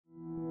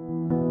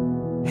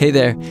Hey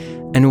there,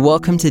 and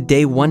welcome to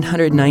day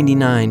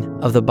 199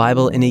 of the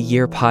Bible in a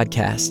Year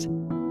podcast.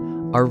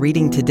 Our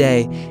reading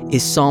today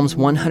is Psalms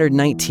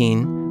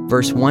 119,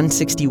 verse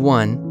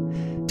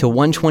 161 to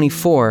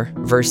 124,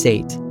 verse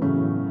 8.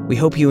 We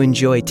hope you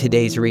enjoy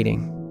today's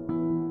reading.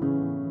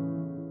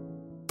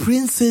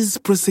 Princes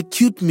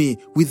persecute me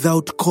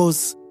without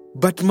cause,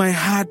 but my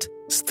heart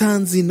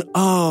stands in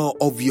awe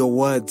of your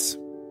words.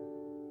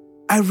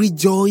 I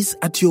rejoice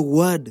at your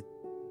word,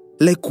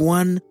 like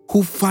one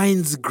who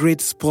finds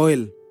great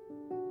spoil.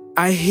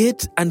 I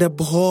hate and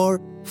abhor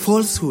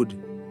falsehood,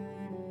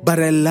 but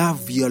I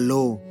love your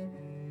law.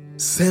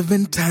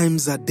 7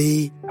 times a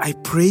day I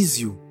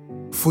praise you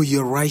for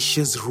your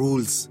righteous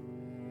rules.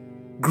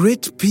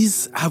 Great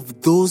peace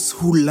have those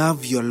who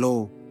love your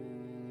law.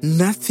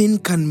 Nothing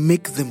can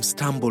make them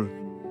stumble.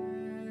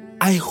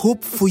 I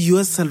hope for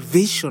your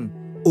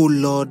salvation, O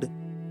Lord,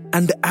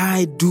 and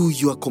I do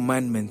your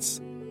commandments.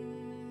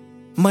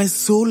 My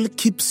soul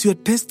keeps your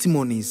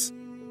testimonies.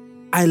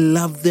 I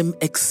love them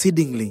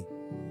exceedingly.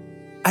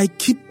 I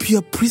keep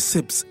your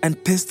precepts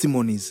and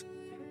testimonies,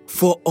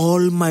 for all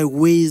my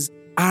ways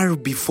are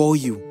before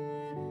you.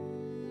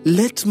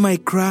 Let my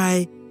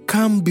cry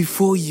come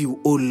before you,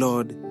 O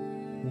Lord.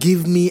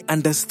 Give me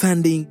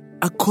understanding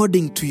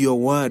according to your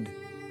word.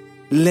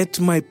 Let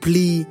my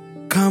plea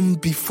come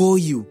before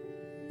you.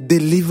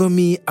 Deliver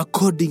me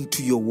according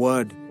to your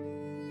word.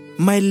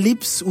 My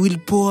lips will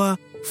pour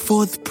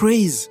forth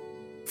praise,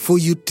 for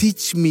you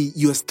teach me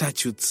your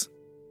statutes.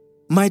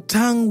 My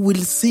tongue will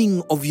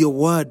sing of your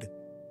word,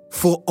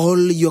 for all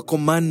your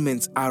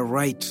commandments are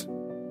right.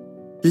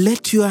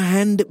 Let your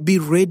hand be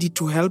ready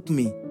to help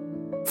me,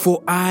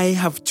 for I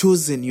have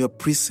chosen your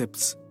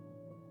precepts.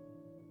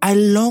 I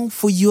long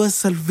for your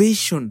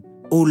salvation,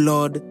 O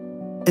Lord,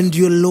 and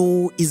your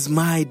law is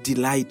my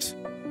delight.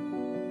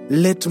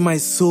 Let my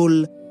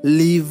soul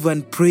live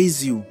and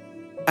praise you,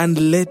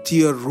 and let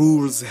your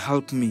rules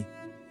help me.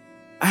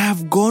 I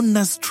have gone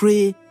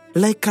astray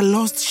like a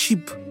lost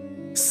sheep.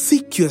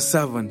 Seek your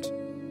servant,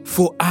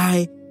 for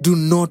I do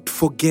not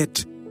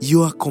forget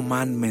your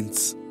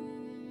commandments.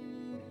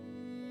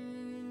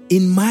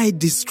 In my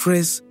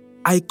distress,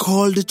 I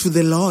called to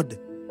the Lord,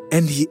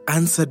 and he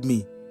answered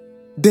me.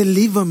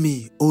 Deliver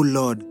me, O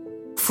Lord,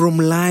 from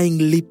lying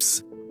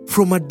lips,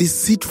 from a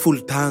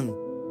deceitful tongue.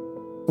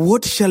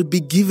 What shall be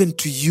given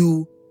to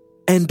you,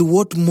 and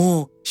what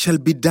more shall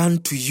be done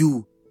to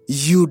you,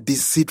 you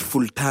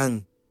deceitful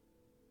tongue?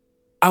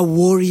 A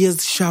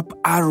warrior's sharp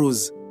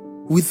arrows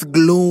with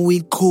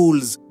glowing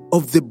coals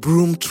of the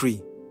broom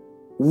tree.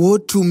 Woe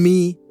to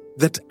me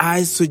that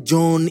I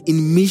sojourn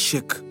in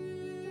Meshech,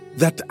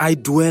 that I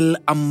dwell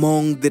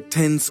among the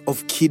tents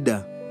of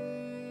Kedar.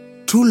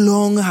 Too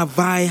long have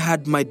I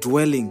had my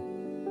dwelling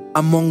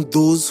among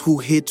those who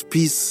hate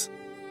peace.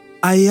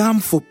 I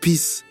am for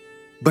peace,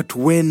 but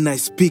when I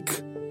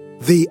speak,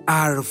 they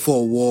are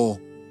for war.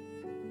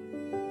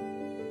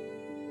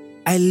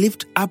 I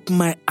lift up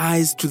my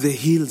eyes to the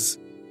hills.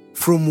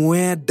 From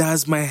where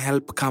does my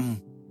help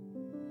come?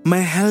 My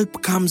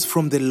help comes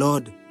from the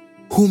Lord,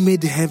 who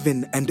made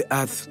heaven and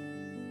earth.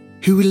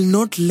 He will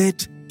not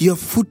let your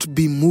foot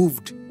be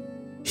moved.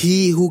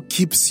 He who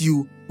keeps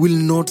you will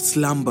not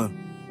slumber.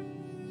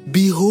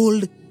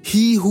 Behold,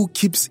 he who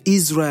keeps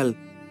Israel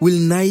will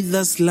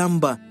neither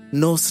slumber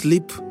nor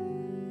sleep.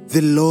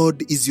 The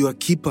Lord is your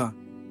keeper.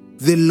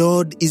 The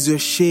Lord is your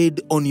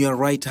shade on your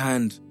right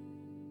hand.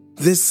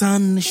 The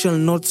sun shall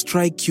not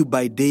strike you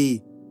by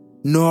day,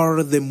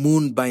 nor the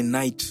moon by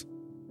night.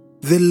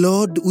 The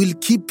Lord will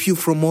keep you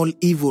from all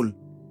evil.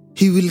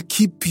 He will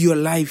keep your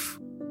life.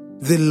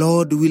 The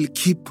Lord will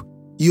keep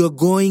your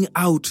going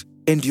out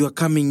and your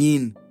coming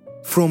in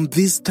from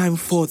this time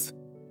forth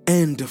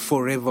and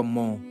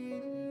forevermore.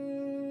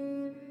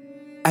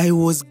 I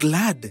was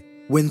glad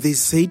when they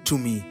said to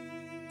me,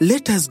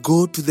 let us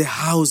go to the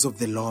house of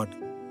the Lord.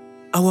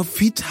 Our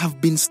feet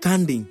have been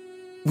standing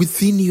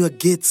within your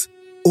gates,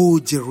 O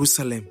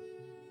Jerusalem.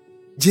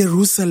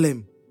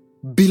 Jerusalem,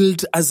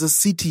 built as a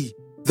city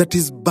that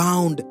is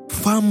bound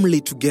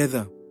firmly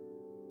together,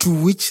 to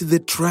which the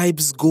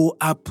tribes go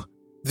up,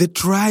 the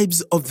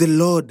tribes of the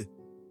Lord,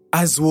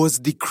 as was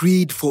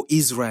decreed for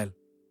Israel,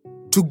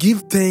 to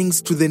give thanks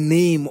to the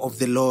name of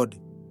the Lord.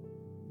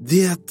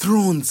 Their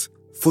thrones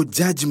for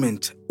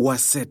judgment were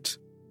set,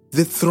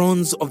 the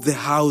thrones of the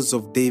house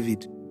of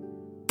David.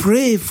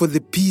 Pray for the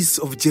peace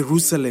of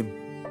Jerusalem.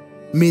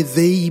 May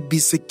they be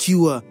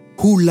secure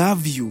who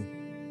love you.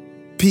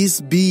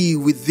 Peace be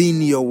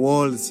within your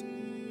walls,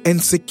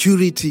 and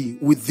security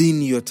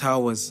within your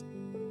towers.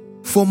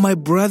 For my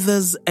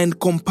brothers and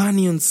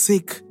companions'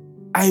 sake,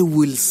 I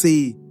will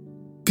say,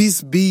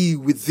 peace be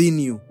within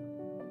you.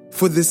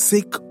 For the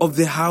sake of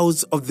the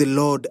house of the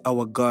Lord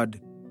our God,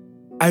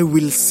 I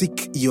will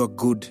seek your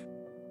good.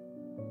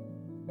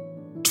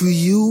 To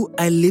you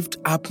I lift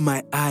up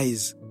my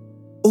eyes,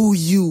 O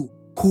you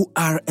who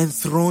are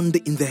enthroned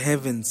in the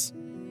heavens.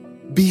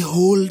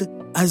 Behold,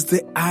 as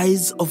the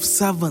eyes of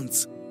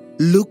servants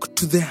look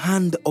to the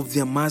hand of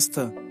their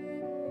master,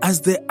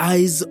 as the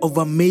eyes of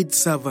a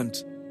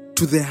maidservant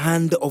to the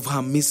hand of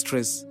her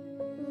mistress.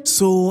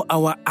 So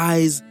our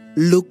eyes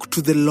look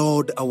to the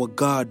Lord our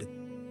God,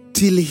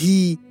 till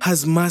he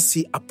has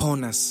mercy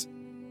upon us.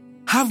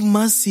 Have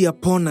mercy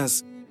upon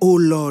us, O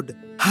Lord,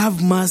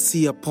 have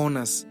mercy upon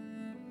us.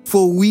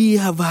 For we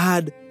have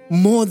had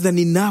more than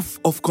enough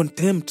of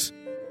contempt.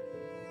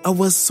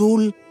 Our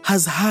soul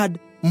has had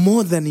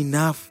more than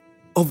enough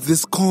of the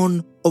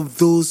scorn of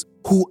those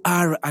who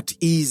are at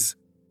ease,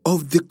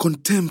 of the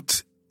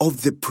contempt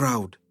of the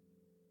proud.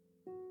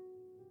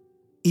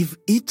 If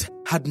it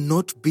had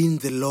not been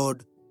the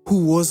Lord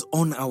who was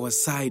on our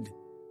side,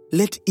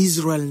 let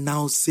Israel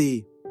now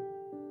say,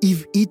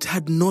 if it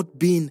had not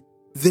been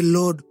the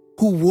Lord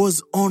who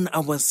was on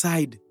our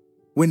side,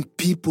 when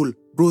people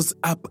rose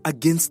up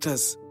against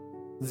us,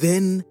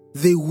 then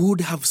they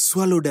would have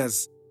swallowed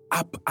us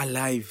up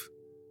alive.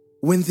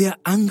 When their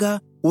anger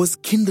was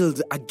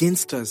kindled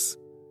against us,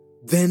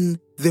 then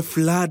the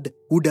flood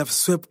would have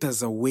swept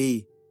us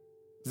away.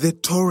 The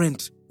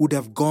torrent would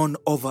have gone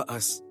over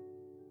us.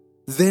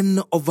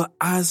 Then over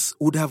us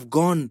would have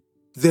gone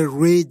the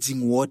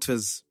raging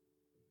waters.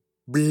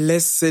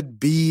 Blessed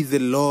be the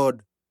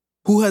Lord,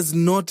 who has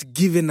not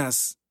given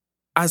us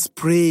as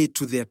prey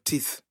to their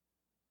teeth.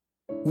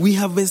 We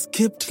have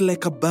escaped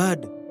like a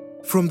bird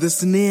from the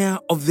snare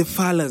of the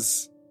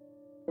fowlers.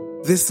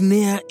 The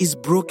snare is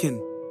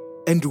broken,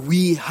 and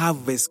we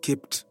have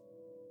escaped.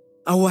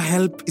 Our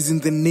help is in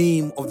the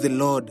name of the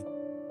Lord,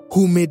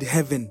 who made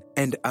heaven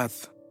and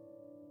earth.